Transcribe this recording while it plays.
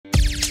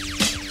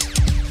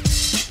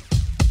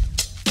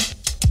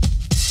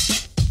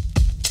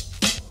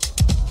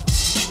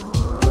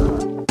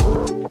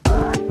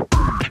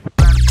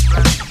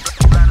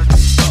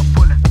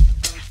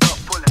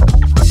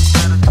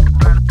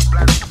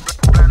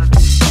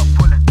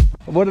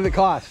What did it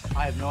cost?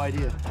 I have no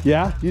idea.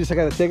 Yeah? You just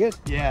got a ticket?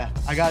 Yeah,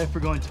 I got it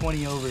for going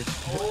 20 over.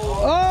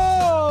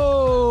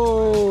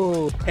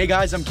 Oh! Hey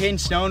guys, I'm Caden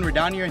Stone. We're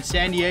down here in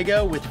San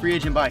Diego with Free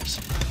Agent Bikes.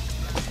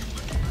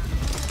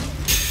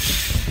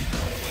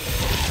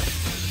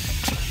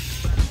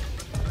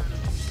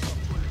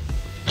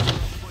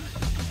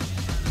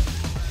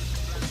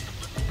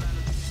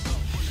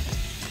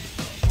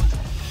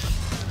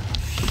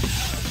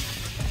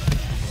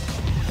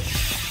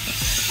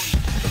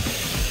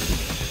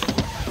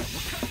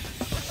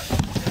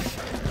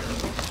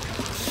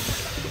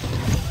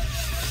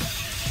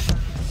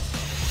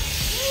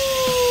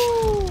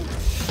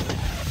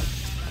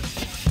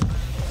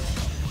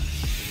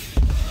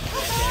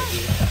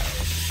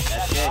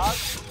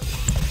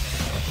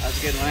 That's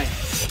a good line.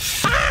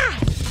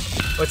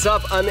 What's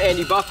up? I'm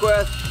Andy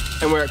Buckworth,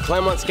 and we're at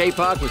Clairemont Skate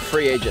Park with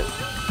Free Agent.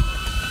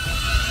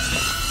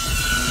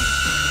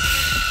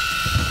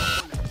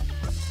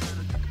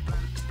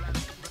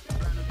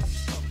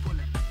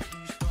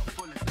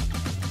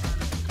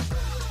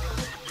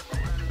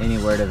 Any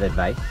word of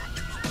advice?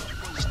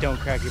 Just don't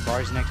crack your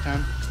bars next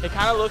time. It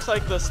kind of looks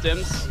like the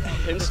stems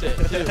pinched it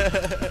too.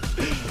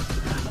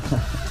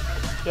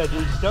 Yeah,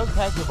 dude, just don't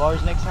crack your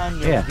bars next time.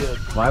 You're good.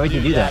 Why would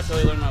you do that? I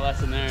totally learned my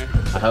lesson there.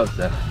 I hope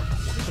so.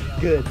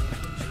 Good.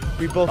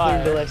 We both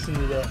learned a lesson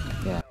today.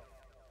 Yeah.